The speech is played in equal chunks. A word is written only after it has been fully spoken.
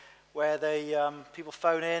where people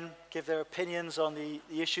phone in, give their opinions on the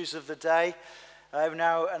issues of the day. Every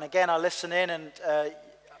now and again I listen in, and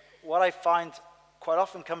what I find quite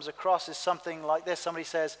often comes across is something like this. Somebody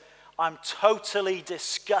says, "I'm totally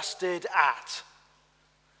disgusted at."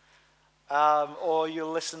 Or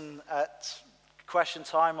you'll listen at question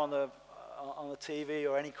time on the TV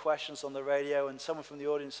or any questions on the radio, and someone from the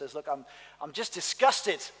audience says, "Look, I'm just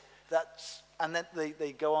disgusted." And then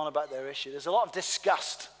they go on about their issue. There's a lot of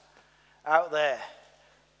disgust out there,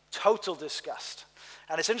 total disgust.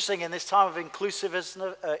 And it's interesting, in this time of inclusiveness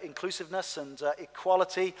and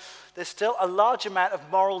equality, there's still a large amount of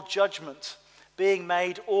moral judgment being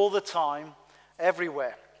made all the time,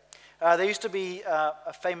 everywhere. There used to be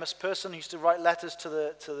a famous person who used to write letters to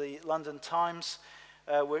the London Times,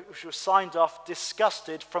 which was signed off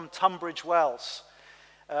 "Disgusted" from Tunbridge Wells,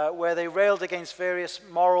 where they railed against various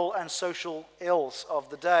moral and social ills of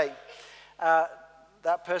the day.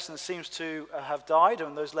 That person seems to have died,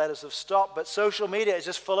 and those letters have stopped, but social media is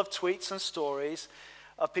just full of tweets and stories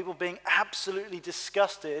of people being absolutely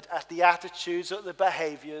disgusted at the attitudes or the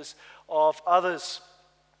behaviors of others.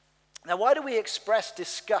 Now, why do we express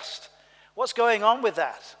disgust? What's going on with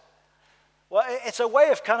that? Well, it's a way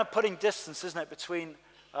of kind of putting distance, isn't it, between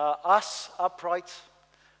us, upright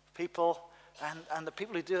people, and the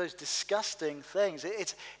people who do those disgusting things.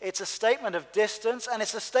 It's a statement of distance, and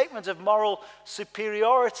it's a statement of moral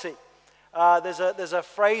superiority. There's a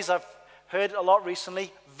phrase I've heard a lot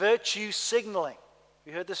recently: virtue signaling.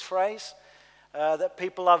 You heard this phrase? That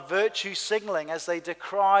people are virtue signaling as they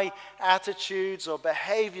decry attitudes or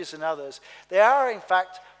behaviors in others. They are, in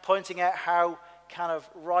fact, pointing out how kind of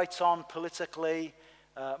right on politically,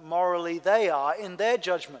 morally they are in their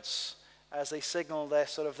judgments, as they signal their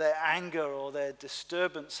anger or their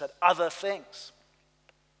disturbance at other things.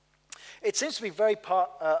 It seems to be very part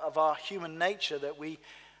of our human nature that we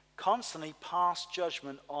constantly pass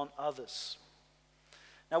judgment on others.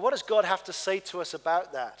 Now, what does God have to say to us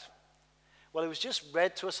about that? Well, it was just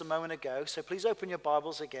read to us a moment ago, so please open your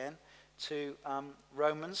Bibles again to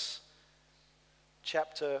Romans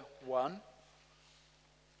chapter 1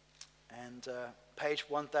 and page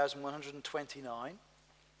 1129.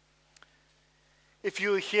 If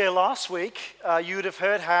you were here last week, you would have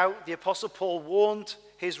heard how the Apostle Paul warned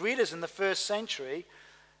his readers in the first century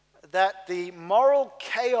that the moral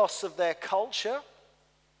chaos of their culture,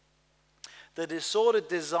 the disordered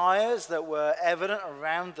desires that were evident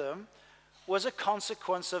around them, was a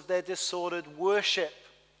consequence of their disordered worship.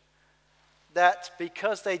 That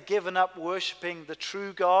because they'd given up worshiping the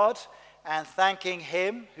true God and thanking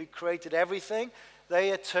Him who created everything, they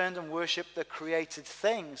had turned and worshipped the created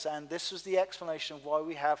things. And this was the explanation of why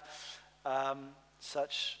we have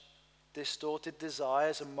such distorted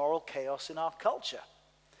desires and moral chaos in our culture.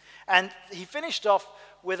 And he finished off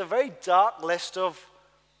with a very dark list of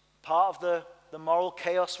part of the moral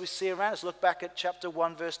chaos we see around us. Look back at chapter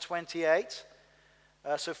 1, verse 28.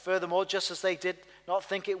 So furthermore, just as they did not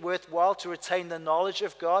think it worthwhile to retain the knowledge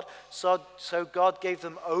of God, so God gave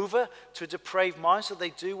them over to a depraved mind so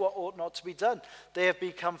they do what ought not to be done. They have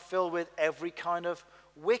become filled with every kind of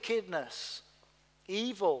wickedness,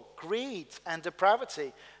 evil, greed, and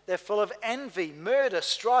depravity. They're full of envy, murder,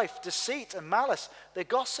 strife, deceit, and malice. They're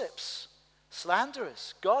gossips,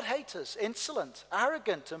 slanderers, God-haters, insolent,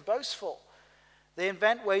 arrogant, and boastful. They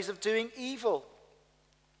invent ways of doing evil.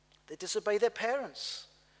 They disobey their parents.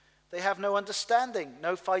 They have no understanding,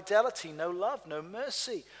 no fidelity, no love, no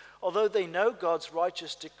mercy. Although they know God's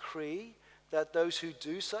righteous decree that those who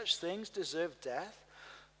do such things deserve death,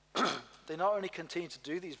 they not only continue to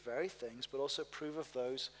do these very things, but also approve of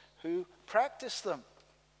those who practice them.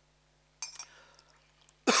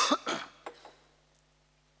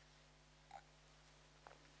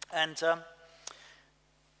 And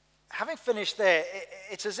having finished there,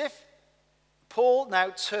 it's as if Paul now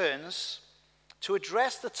turns to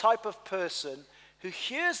address the type of person who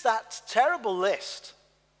hears that terrible list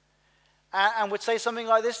and would say something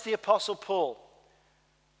like this to the Apostle Paul.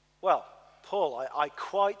 Well, Paul, I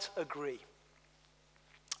quite agree.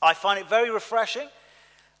 I find it very refreshing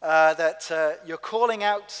that you're calling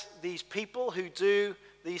out these people who do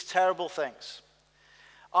these terrible things.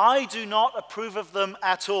 I do not approve of them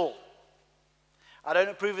at all. I don't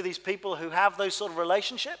approve of these people who have those sort of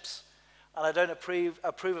relationships, and I don't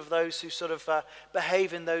approve of those who sort of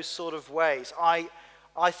behave in those sort of ways. I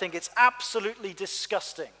think it's absolutely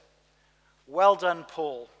disgusting. Well done,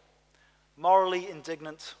 Paul. Morally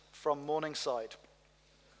indignant from Morningside.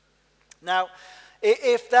 Now,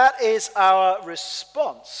 if that is our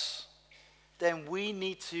response, then we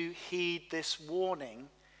need to heed this warning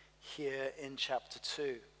here in chapter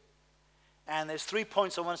 2. And there's 3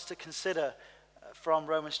 points I want us to consider from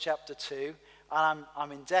Romans chapter 2. And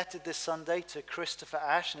I'm indebted this Sunday to Christopher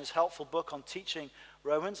Ash and his helpful book on teaching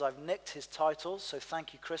Romans. I've nicked his titles, so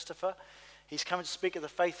thank you, Christopher. He's coming to speak at the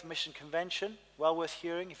Faith Mission Convention. Well worth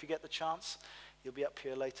hearing if you get the chance. He'll be up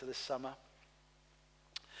here later this summer.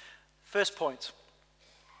 First point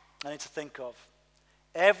I need to think of.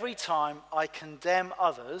 Every time I condemn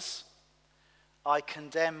others, I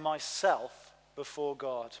condemn myself before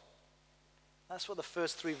God. That's what the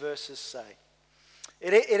first 3 verses say.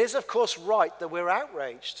 It is, of course, right that we're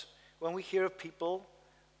outraged when we hear of people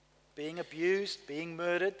being abused, being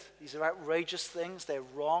murdered. These are outrageous things. They're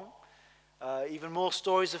wrong. Even more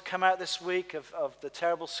stories have come out this week of the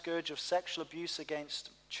terrible scourge of sexual abuse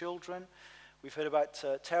against children. We've heard about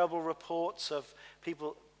terrible reports of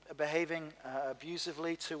people behaving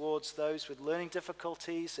abusively towards those with learning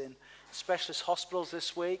difficulties in specialist hospitals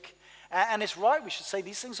this week. And it's right, we should say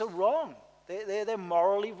these things are wrong. They're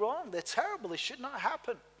morally wrong. They're terrible. They should not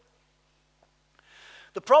happen.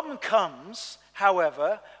 The problem comes,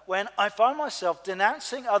 however, when I find myself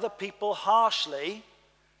denouncing other people harshly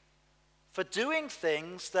for doing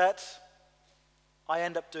things that I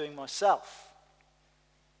end up doing myself.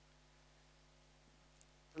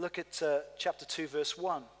 Look at chapter 2, verse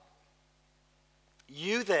 1.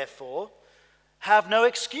 You, therefore, have no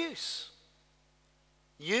excuse.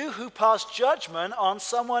 You who pass judgment on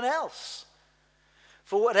someone else.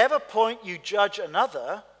 For whatever point you judge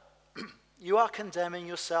another, you are condemning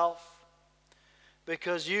yourself,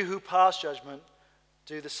 because you who pass judgment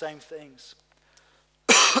do the same things.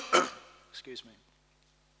 Excuse me.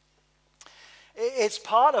 It's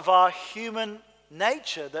part of our human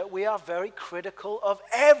nature that we are very critical of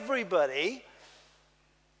everybody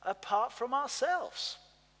apart from ourselves.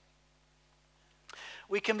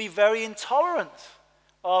 We can be very intolerant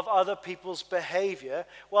of other people's behavior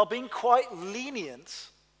while being quite lenient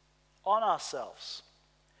on ourselves.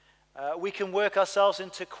 We can work ourselves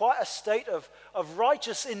into quite a state of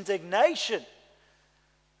righteous indignation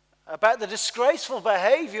about the disgraceful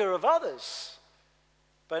behavior of others,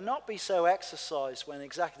 but not be so exercised when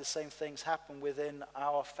exactly the same things happen within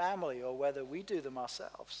our family or whether we do them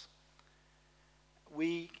ourselves.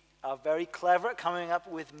 We are very clever at coming up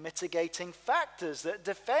with mitigating factors that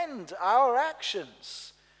defend our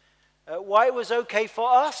actions. Why it was okay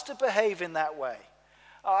for us to behave in that way.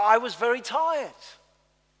 I was very tired.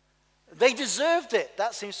 They deserved it.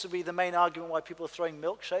 That seems to be the main argument why people are throwing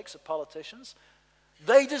milkshakes at politicians.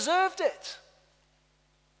 They deserved it.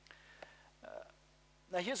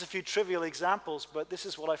 Now here's a few trivial examples, but this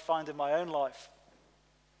is what I find in my own life.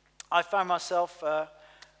 I find myself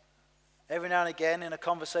every now and again in a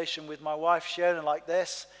conversation with my wife, Sharon, like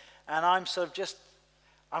this, and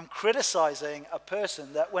I'm criticizing a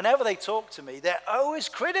person that whenever they talk to me, they're always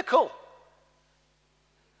critical.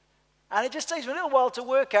 And it just takes me a little while to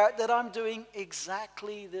work out that I'm doing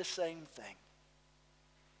exactly the same thing.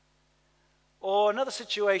 Or another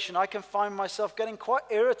situation, I can find myself getting quite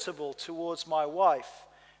irritable towards my wife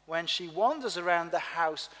when she wanders around the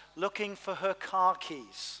house looking for her car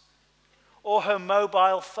keys or her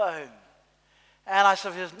mobile phone. And I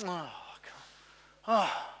sort of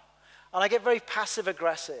and I get very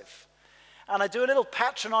passive-aggressive. And I do a little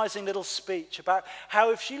patronizing little speech about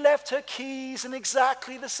how if she left her keys in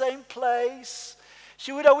exactly the same place,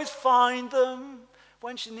 she would always find them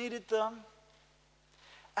when she needed them.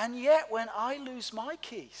 And yet, when I lose my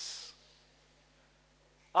keys,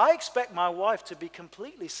 I expect my wife to be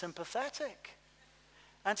completely sympathetic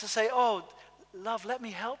and to say, "Oh, love, let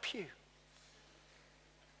me help you."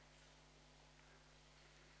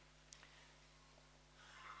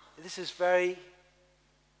 This is very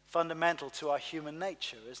fundamental to our human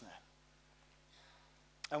nature, isn't it?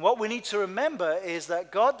 And what we need to remember is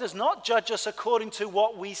that God does not judge us according to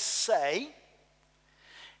what we say.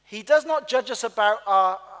 He does not judge us about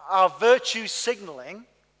our virtue signaling,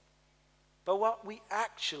 but what we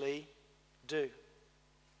actually do.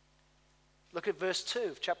 Look at verse 2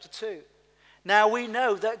 of chapter 2. Now we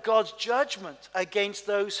know that God's judgment against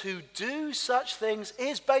those who do such things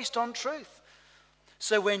is based on truth.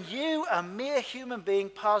 So when you, a mere human being,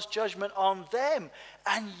 pass judgment on them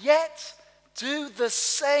and yet do the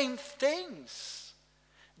same things,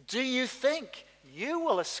 do you think you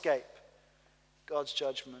will escape God's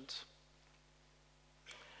judgment?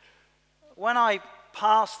 When I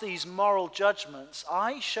pass these moral judgments,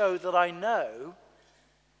 I show that I know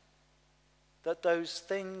that those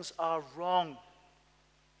things are wrong.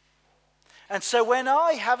 And so when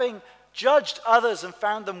I, having judged others and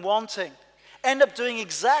found them wanting, end up doing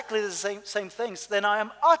exactly the same things, then I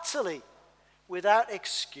am utterly without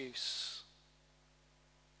excuse.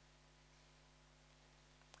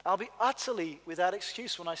 I'll be utterly without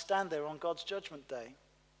excuse when I stand there on God's judgment day.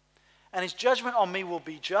 And his judgment on me will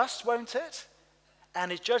be just, won't it?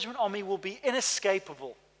 And his judgment on me will be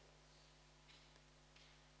inescapable.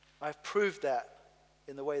 I've proved that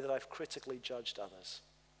in the way that I've critically judged others.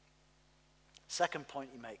 Second point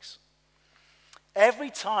he makes. Every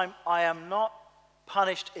time I am not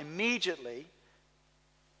punished immediately,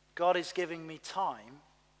 God is giving me time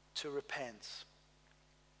to repent.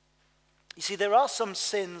 You see, there are some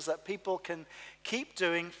sins that people can keep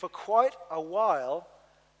doing for quite a while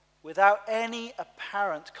without any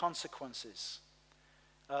apparent consequences.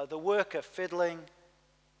 The worker fiddling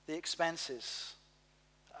the expenses,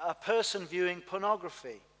 a person viewing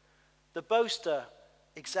pornography, the boaster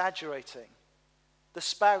exaggerating, the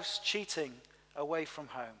spouse cheating away from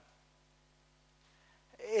home.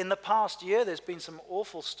 In the past year, there's been some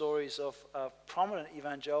awful stories of prominent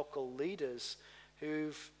evangelical leaders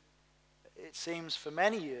who've, it seems for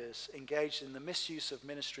many years, engaged in the misuse of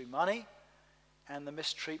ministry money and the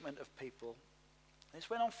mistreatment of people. This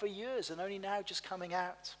went on for years and only now just coming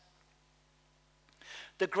out.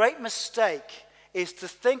 The great mistake is to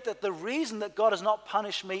think that the reason that God has not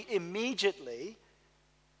punished me immediately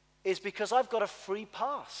is because I've got a free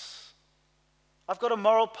pass. I've got a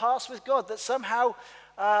moral pass with God, that somehow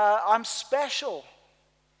I'm special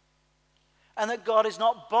and that God is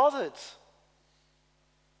not bothered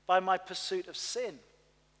by my pursuit of sin.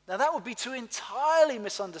 Now that would be to entirely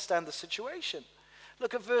misunderstand the situation.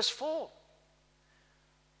 Look at verse 4.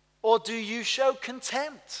 Or do you show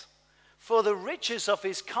contempt for the riches of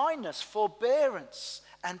his kindness, forbearance,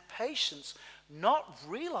 and patience, not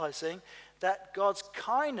realizing that God's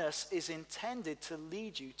kindness is intended to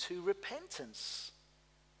lead you to repentance?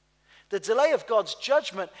 The delay of God's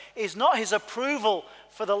judgment is not his approval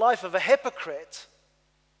for the life of a hypocrite,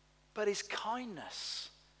 but his kindness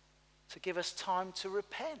to give us time to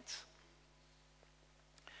repent.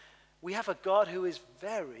 We have a God who is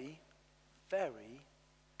very, very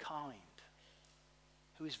kind,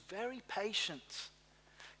 who is very patient.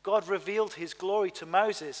 God revealed his glory to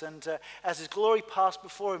Moses, and as his glory passed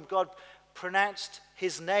before him, God pronounced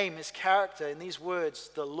his name, his character, in these words: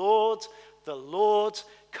 the Lord,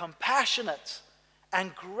 compassionate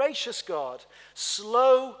and gracious God,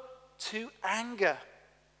 slow to anger,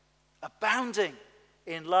 abounding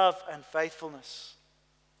in love and faithfulness.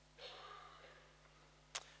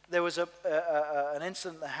 There was an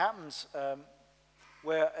incident that happens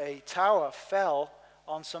where a tower fell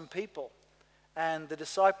on some people. And the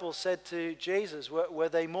disciples said to Jesus, were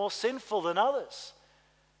they more sinful than others?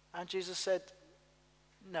 And Jesus said,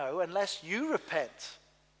 no, unless you repent,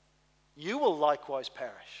 you will likewise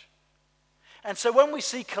perish. And so when we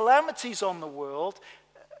see calamities on the world,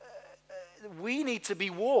 we need to be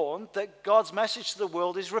warned that God's message to the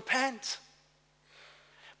world is repent.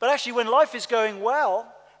 But actually, when life is going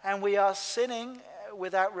well and we are sinning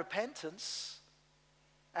without repentance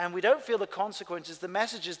and we don't feel the consequences, the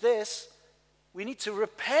message is this: we need to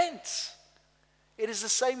repent. It is the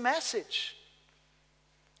same message.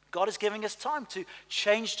 God is giving us time to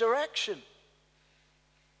change direction.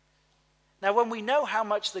 Now, when we know how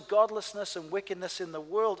much the godlessness and wickedness in the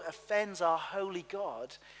world offends our holy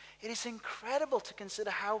God, it is incredible to consider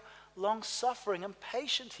how long-suffering and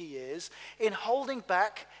patient he is in holding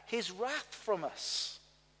back his wrath from us.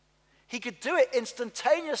 He could do it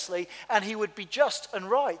instantaneously and he would be just and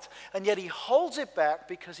right, and yet he holds it back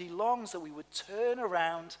because he longs that we would turn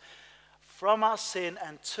around from our sin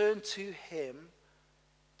and turn to him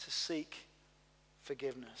to seek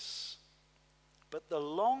forgiveness. But the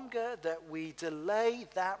longer that we delay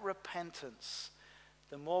that repentance,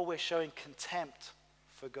 the more we're showing contempt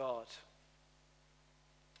for God.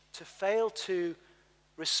 To fail to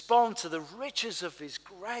respond to the riches of his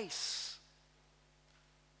grace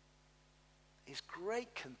is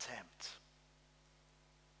great contempt.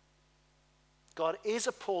 God is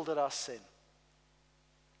appalled at our sin.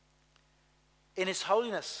 In his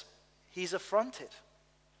holiness, he's affronted.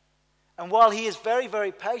 And while he is very,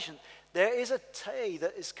 very patient, there is a day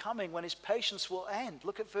that is coming when his patience will end.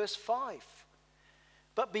 Look at verse 5.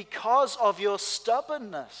 But because of your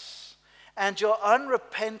stubbornness and your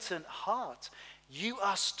unrepentant heart, you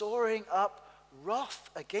are storing up wrath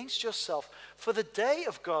against yourself for the day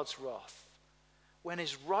of God's wrath, when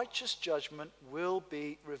his righteous judgment will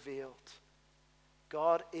be revealed.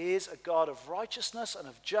 God is a God of righteousness and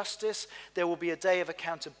of justice. There will be a day of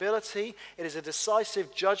accountability. It is a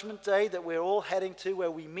decisive judgment day that we're all heading to, where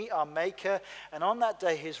we meet our Maker. And on that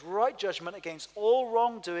day, his right judgment against all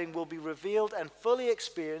wrongdoing will be revealed and fully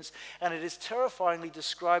experienced. And it is terrifyingly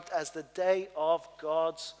described as the day of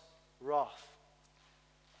God's wrath.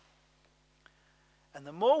 And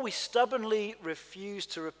the more we stubbornly refuse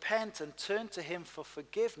to repent and turn to him for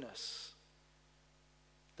forgiveness,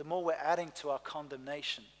 the more we're adding to our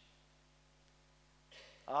condemnation.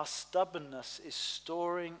 Our stubbornness is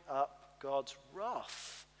storing up God's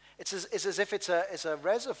wrath. It's as if it's a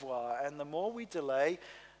reservoir, and the more we delay,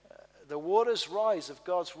 the waters rise of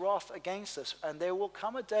God's wrath against us. And there will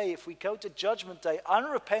come a day, if we go to judgment day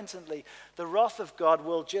unrepentantly, the wrath of God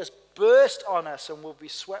will just burst on us and we'll be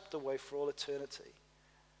swept away for all eternity.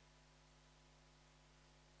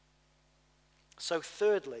 So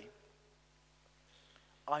thirdly,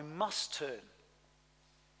 I must turn,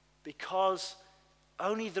 because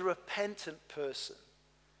only the repentant person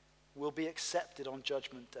will be accepted on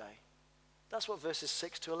judgment day. That's what verses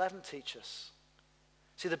 6 to 11 teach us.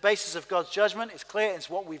 See, the basis of God's judgment is clear. It's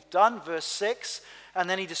what we've done, verse 6. And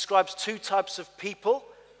then he describes two types of people.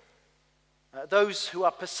 Those who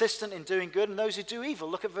are persistent in doing good and those who do evil.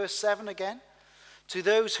 Look at verse 7 again. To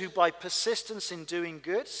those who by persistence in doing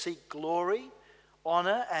good seek glory,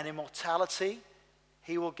 honor, and immortality,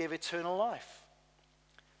 he will give eternal life.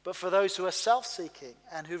 But for those who are self-seeking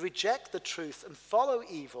and who reject the truth and follow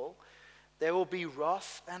evil, there will be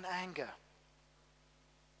wrath and anger.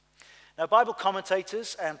 Now, Bible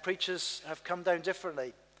commentators and preachers have come down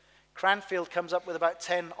differently. Cranfield comes up with about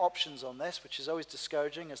 10 options on this, which is always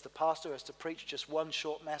discouraging as the pastor has to preach just one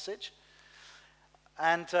short message.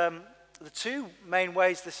 And the two main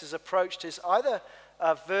ways this is approached is either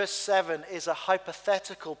verse 7 is a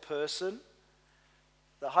hypothetical person,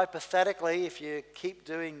 that hypothetically, if you keep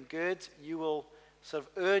doing good, you will sort of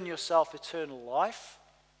earn yourself eternal life.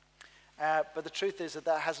 But the truth is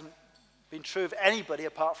that hasn't been true of anybody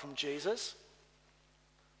apart from Jesus.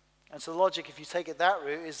 And so the logic, if you take it that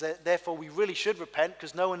route, is that therefore we really should repent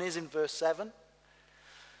because no one is in verse 7.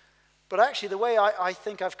 But actually the way I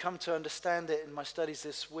think I've come to understand it in my studies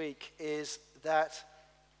this week is that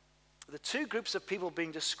the two groups of people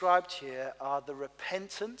being described here are the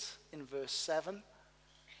repentant in verse 7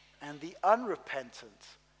 and the unrepentant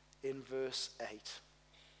in verse 8.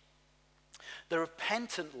 The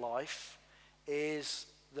repentant life is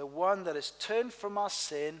the one that has turned from our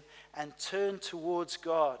sin and turned towards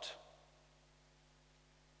God.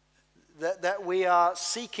 That we are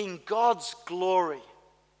seeking God's glory.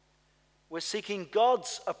 We're seeking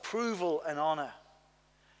God's approval and honor.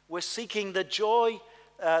 We're seeking the joy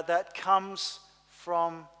that comes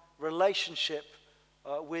from relationship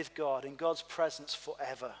with God, in God's presence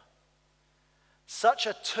forever. Such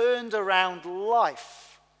a turned around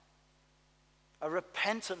life, a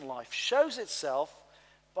repentant life, shows itself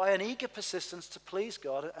by an eager persistence to please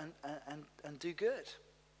God and do good,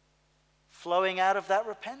 flowing out of that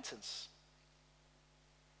repentance.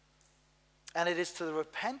 And it is to the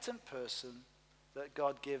repentant person that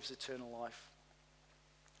God gives eternal life.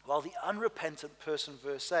 While the unrepentant person,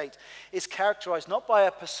 verse 8, is characterized not by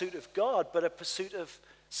a pursuit of God, but a pursuit of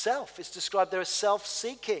self. It's described there as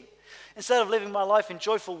self-seeking. Instead of living my life in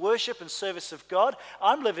joyful worship and service of God,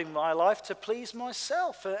 I'm living my life to please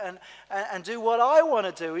myself and do what I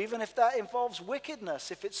want to do, even if that involves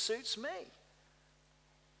wickedness, if it suits me.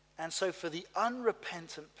 And so for the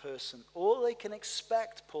unrepentant person, all they can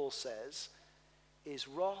expect, Paul says, is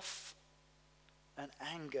wrath and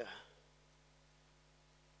anger.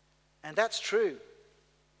 And that's true,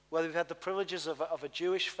 whether we've had the privileges of a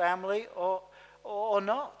Jewish family or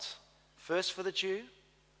not. First for the Jew,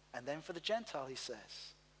 and then for the Gentile, he says.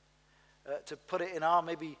 To put it in our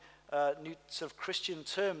maybe new sort of Christian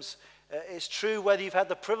terms, it's true whether you've had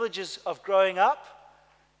the privileges of growing up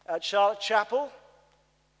at Charlotte Chapel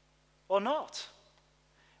or not.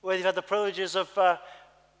 Whether you've had the privileges of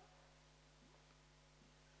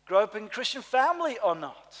growing up in a Christian family or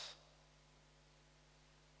not.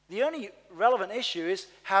 The only relevant issue is,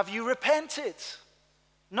 have you repented?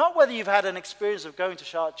 Not whether you've had an experience of going to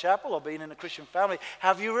Charlotte Chapel or being in a Christian family.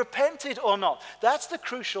 Have you repented or not? That's the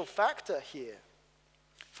crucial factor here.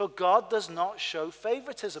 For God does not show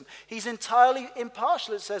favoritism. He's entirely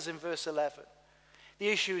impartial, it says in verse 11. The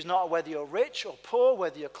issue is not whether you're rich or poor,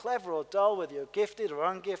 whether you're clever or dull, whether you're gifted or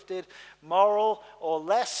ungifted, moral or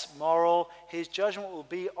less moral. His judgment will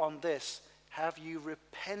be on this. Have you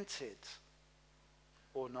repented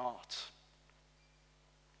or not?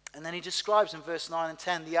 And then he describes in verse 9 and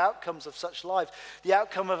 10 the outcomes of such life. The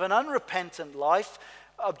outcome of an unrepentant life,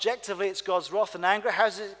 objectively it's God's wrath and anger.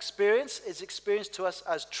 How's it experienced? It's experienced to us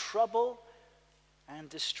as trouble and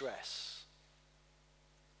distress.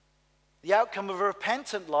 The outcome of a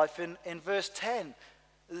repentant life in verse 10,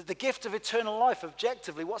 the gift of eternal life,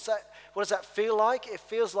 objectively, what does that feel like? It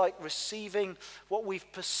feels like receiving what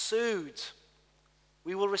we've pursued.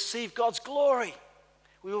 We will receive God's glory.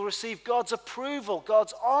 We will receive God's approval,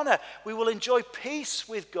 God's honor. We will enjoy peace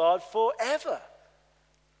with God forever.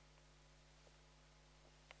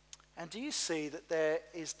 And do you see that there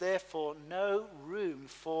is therefore no room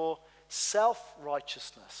for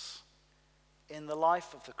self-righteousness in the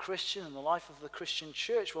life of the Christian, in the life of the Christian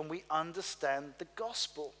church, when we understand the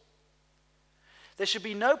gospel? There should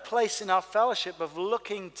be no place in our fellowship of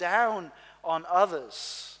looking down on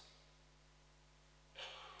others,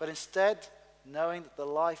 but instead, knowing that the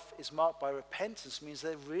life is marked by repentance means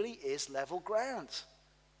there really is level ground.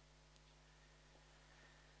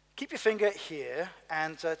 Keep your finger here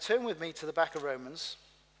and turn with me to the back of Romans,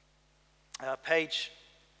 page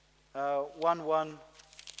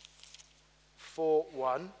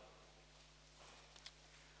 1141.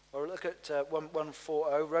 Or look at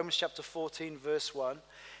 1140, Romans chapter 14, verse 1.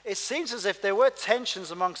 It seems as if there were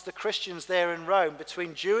tensions amongst the Christians there in Rome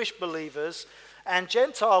between Jewish believers and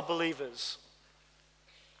Gentile believers.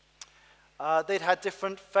 They'd had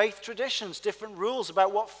different faith traditions, different rules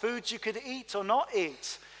about what foods you could eat or not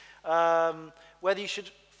eat, whether you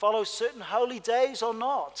should follow certain holy days or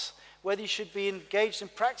not, whether you should be engaged in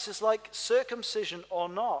practices like circumcision or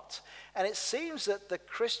not. And it seems that the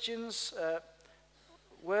Christians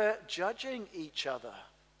were judging each other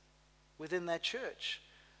within their church.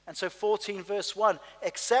 And so 14 verse 1,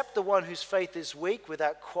 accept the one whose faith is weak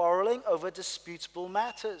without quarreling over disputable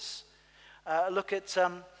matters. Look at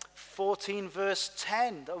 14 verse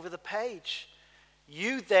 10 over the page.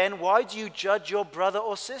 You then, why do you judge your brother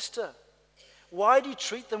or sister? Why do you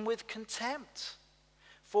treat them with contempt?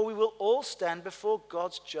 For we will all stand before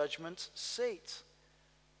God's judgment seat.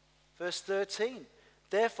 Verse 13,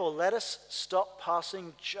 therefore let us stop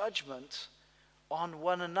passing judgment on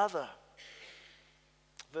one another.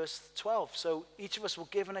 Verse 12, so each of us will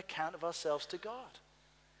give an account of ourselves to God.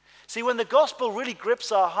 See, when the gospel really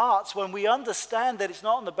grips our hearts, when we understand that it's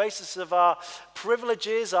not on the basis of our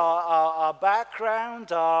privileges, our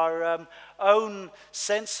background, our own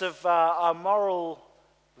sense of our moral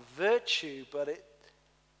virtue, but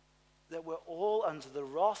that we're all under the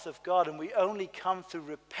wrath of God and we only come through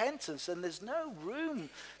repentance, and there's no room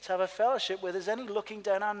to have a fellowship where there's any looking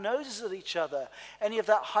down our noses at each other, any of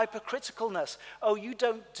that hypercriticalness. Oh, you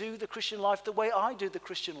don't do the Christian life the way I do the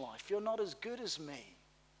Christian life. You're not as good as me.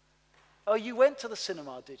 Oh, you went to the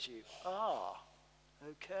cinema, did you? Ah,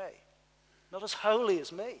 okay. Not as holy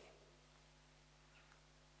as me.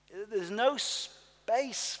 There's no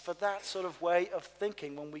space for that sort of way of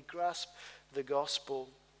thinking when we grasp the gospel.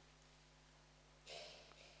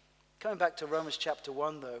 Coming back to Romans chapter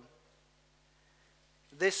 1, though,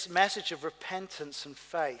 this message of repentance and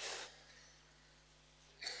faith,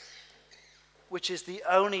 which is the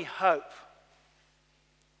only hope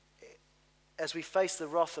as we face the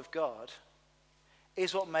wrath of God,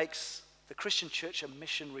 is what makes the Christian church a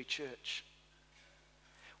missionary church.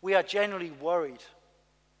 We are genuinely worried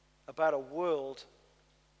about a world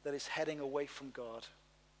that is heading away from God.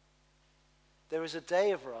 There is a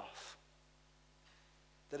day of wrath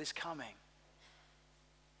that is coming.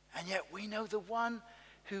 And yet we know the one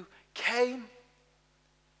who came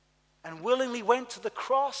and willingly went to the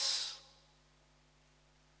cross.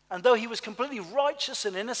 And though he was completely righteous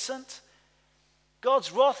and innocent,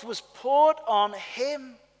 God's wrath was poured on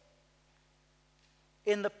him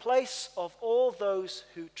in the place of all those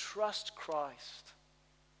who trust Christ.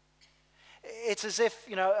 It's as if,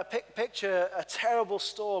 picture a terrible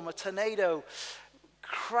storm, a tornado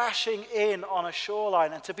crashing in on a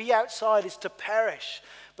shoreline, and to be outside is to perish.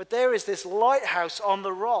 But there is this lighthouse on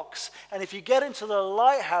the rocks, and if you get into the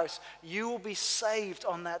lighthouse, you will be saved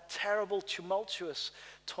on that terrible, tumultuous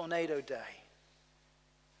tornado day.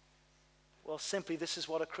 Well, simply, this is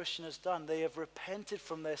what a Christian has done. They have repented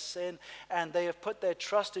from their sin, and they have put their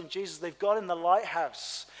trust in Jesus. They've got in the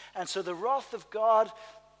lighthouse, and so the wrath of God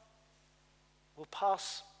will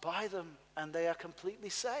pass by them, and they are completely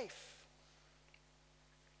safe.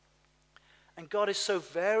 And God is so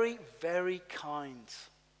very, very kind.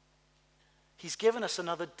 He's given us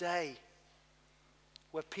another day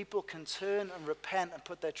where people can turn and repent and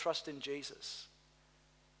put their trust in Jesus.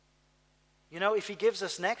 If he gives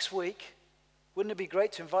us next week, wouldn't it be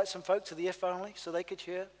great to invite some folk to the If Only so they could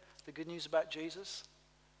hear the good news about Jesus?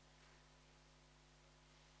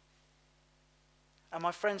 And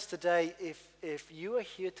my friends, today, if you are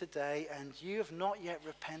here today and you have not yet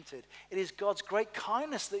repented, it is God's great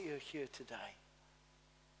kindness that you're here today.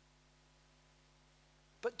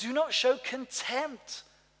 But do not show contempt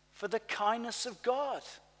for the kindness of God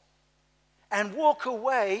and walk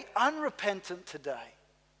away unrepentant today.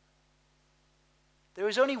 There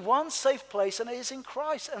is only one safe place, and it is in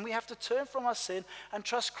Christ, and we have to turn from our sin and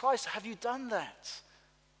trust Christ. Have you done that?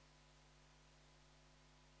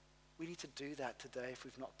 need to do that today if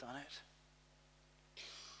we've not done it.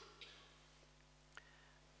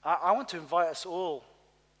 I want to invite us all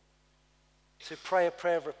to pray a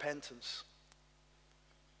prayer of repentance.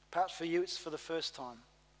 Perhaps for you it's for the first time.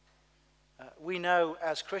 We know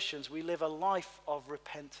as Christians we live a life of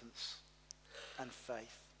repentance and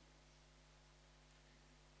faith.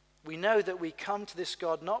 We know that we come to this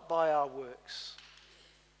God not by our works,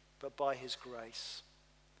 but by his grace.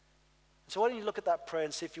 So why don't you look at that prayer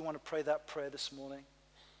and see if you want to pray that prayer this morning.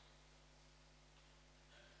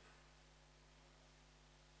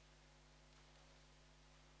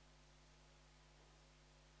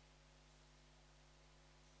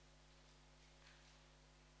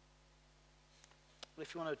 Well,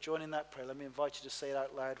 if you want to join in that prayer, let me invite you to say it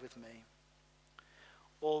out loud with me.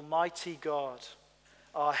 Almighty God,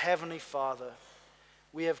 our Heavenly Father,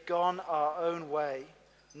 we have gone our own way,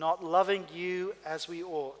 not loving you as we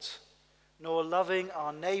ought, nor loving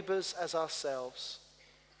our neighbors as ourselves.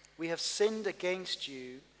 We have sinned against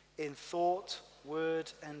you in thought,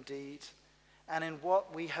 word, and deed, and in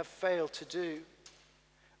what we have failed to do.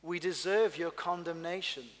 We deserve your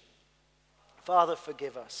condemnation. Father,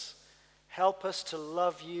 forgive us. Help us to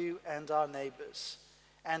love you and our neighbors,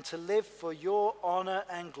 and to live for your honor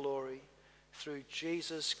and glory through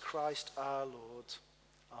Jesus Christ our Lord.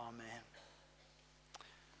 Amen.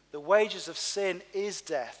 The wages of sin is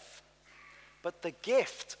death, but the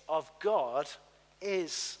gift of God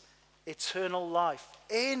is eternal life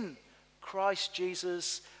in Christ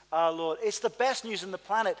Jesus our Lord. It's the best news on the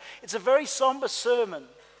planet. It's a very somber sermon.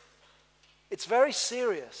 It's very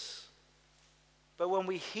serious. But when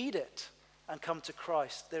we heed it and come to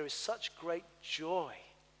Christ, there is such great joy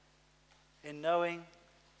in knowing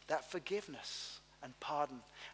that forgiveness and pardon